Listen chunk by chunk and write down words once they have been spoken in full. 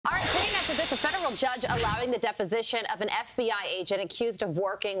federal judge allowing the deposition of an FBI agent accused of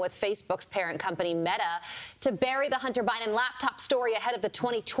working with Facebook's parent company Meta to bury the Hunter Biden laptop story ahead of the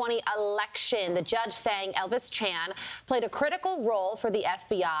 2020 election. The judge saying Elvis Chan played a critical role for the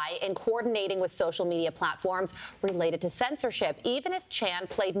FBI in coordinating with social media platforms related to censorship. Even if Chan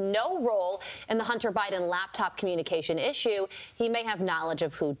played no role in the Hunter Biden laptop communication issue, he may have knowledge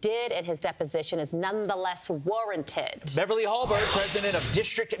of who did, and his deposition is nonetheless warranted. Beverly Hallberg, president of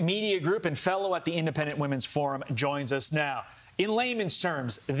District Media Group and fellow at the Independent Women's Forum, joins us now. In layman's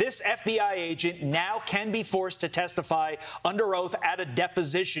terms, this FBI agent now can be forced to testify under oath at a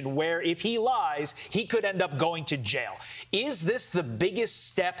deposition where, if he lies, he could end up going to jail. Is this the biggest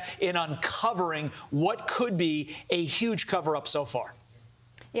step in uncovering what could be a huge cover-up so far?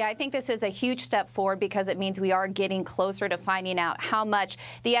 Yeah, I think this is a huge step forward because it means we are getting closer to finding out how much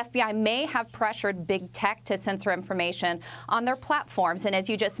the FBI may have pressured big tech to censor information on their platforms. And as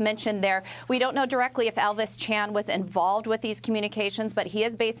you just mentioned there, we don't know directly if Elvis Chan was involved with these communications, but he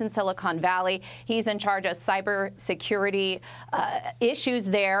is based in Silicon Valley. He's in charge of cybersecurity issues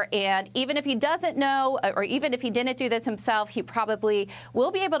there. And even if he doesn't know, or even if he didn't do this himself, he probably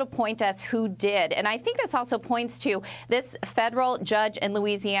will be able to point us who did. And I think this also points to this federal judge in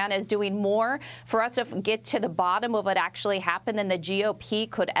Louisiana is doing more for us to get to the bottom of what actually happened than the GOP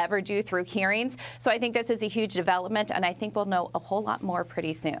could ever do through hearings. So I think this is a huge development, and I think we'll know a whole lot more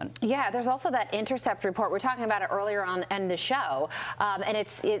pretty soon. Yeah, there's also that Intercept report. We were talking about it earlier on in the show, and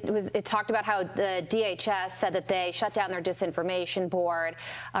it talked about how the DHS said that they shut down their disinformation board.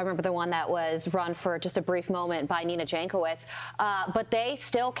 I remember the one that was run for just a brief moment by Nina Jankowicz, but they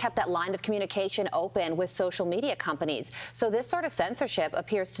still kept that line of communication open with social media companies. So this sort of censorship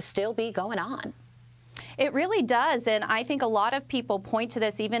appears to still be going on. It really does, and I think a lot of people point to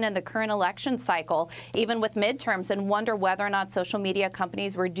this even in the current election cycle, even with midterms, and wonder whether or not social media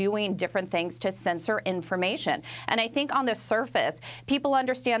companies were doing different things to censor information. And I think on the surface, people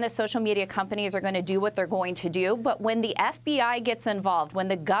understand that social media companies are going to do what they're going to do, but when the FBI gets involved, when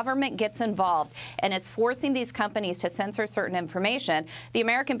the government gets involved and is forcing these companies to censor certain information, the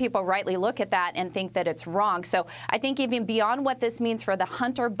American people rightly look at that and think that it's wrong. So I think even beyond what this means for the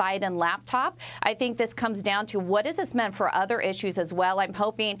Hunter Biden laptop, I think this comes down to what is this meant for other issues as well. I'm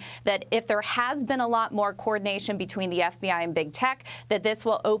hoping that if there has been a lot more coordination between the FBI and big tech, that this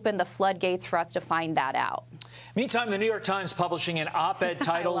will open the floodgates for us to find that out. Meantime, the New York Times publishing an op-ed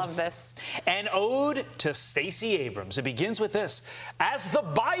titled I love this. An Ode to Stacey Abrams. It begins with this: as the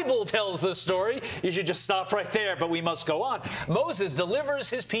Bible tells the story. You should just stop right there, but we must go on. Moses delivers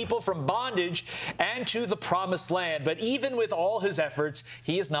his people from bondage and to the promised land, but even with all his efforts,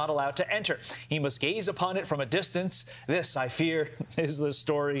 he is not allowed to enter. He must gaze upon it from a distance. This, I fear, is the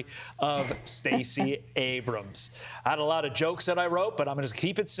story of Stacey Abrams. I had a lot of jokes that I wrote, but I'm going to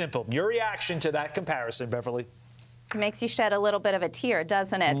keep it simple. Your reaction to that comparison, Beverly? Makes you shed a little bit of a tear,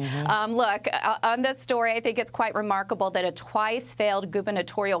 doesn't it? Look, on this story, I think it's quite remarkable that a twice-failed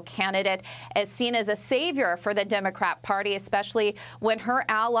gubernatorial candidate is seen as a savior for the Democrat Party, especially when her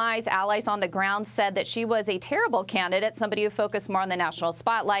allies on the ground said that she was a terrible candidate, somebody who focused more on the national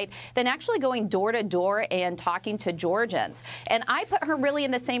spotlight than actually going door to door and talking to Georgians. And I put her really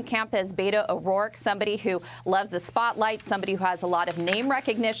in the same camp as Beto O'Rourke, somebody who loves the spotlight, somebody who has a lot of name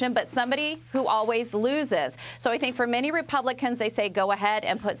recognition, but somebody who always loses. So I think for many Republicans, they say go ahead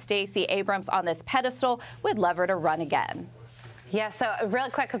and put Stacey Abrams on this pedestal. We'd love her to run again. Yeah, so really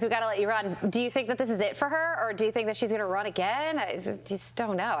quick, because we've got to let you run, do you think that this is it for her, or do you think that she's going to run again? I just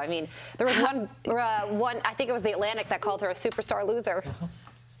don't know. I mean, there was one, I think it was The Atlantic that called her a superstar loser.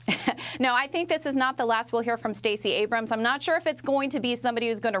 No, I think this is not the last we'll hear from Stacey Abrams. I'm not sure if it's going to be somebody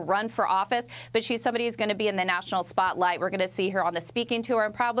who's going to run for office, but she's somebody who's going to be in the national spotlight. We're going to see her on the speaking tour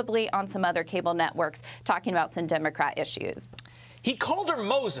and probably on some other cable networks talking about some Democrat issues. He called her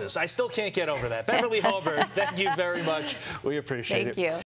Moses. I still can't get over that. Beverly Hallberg, thank you very much. We appreciate it. Thank you.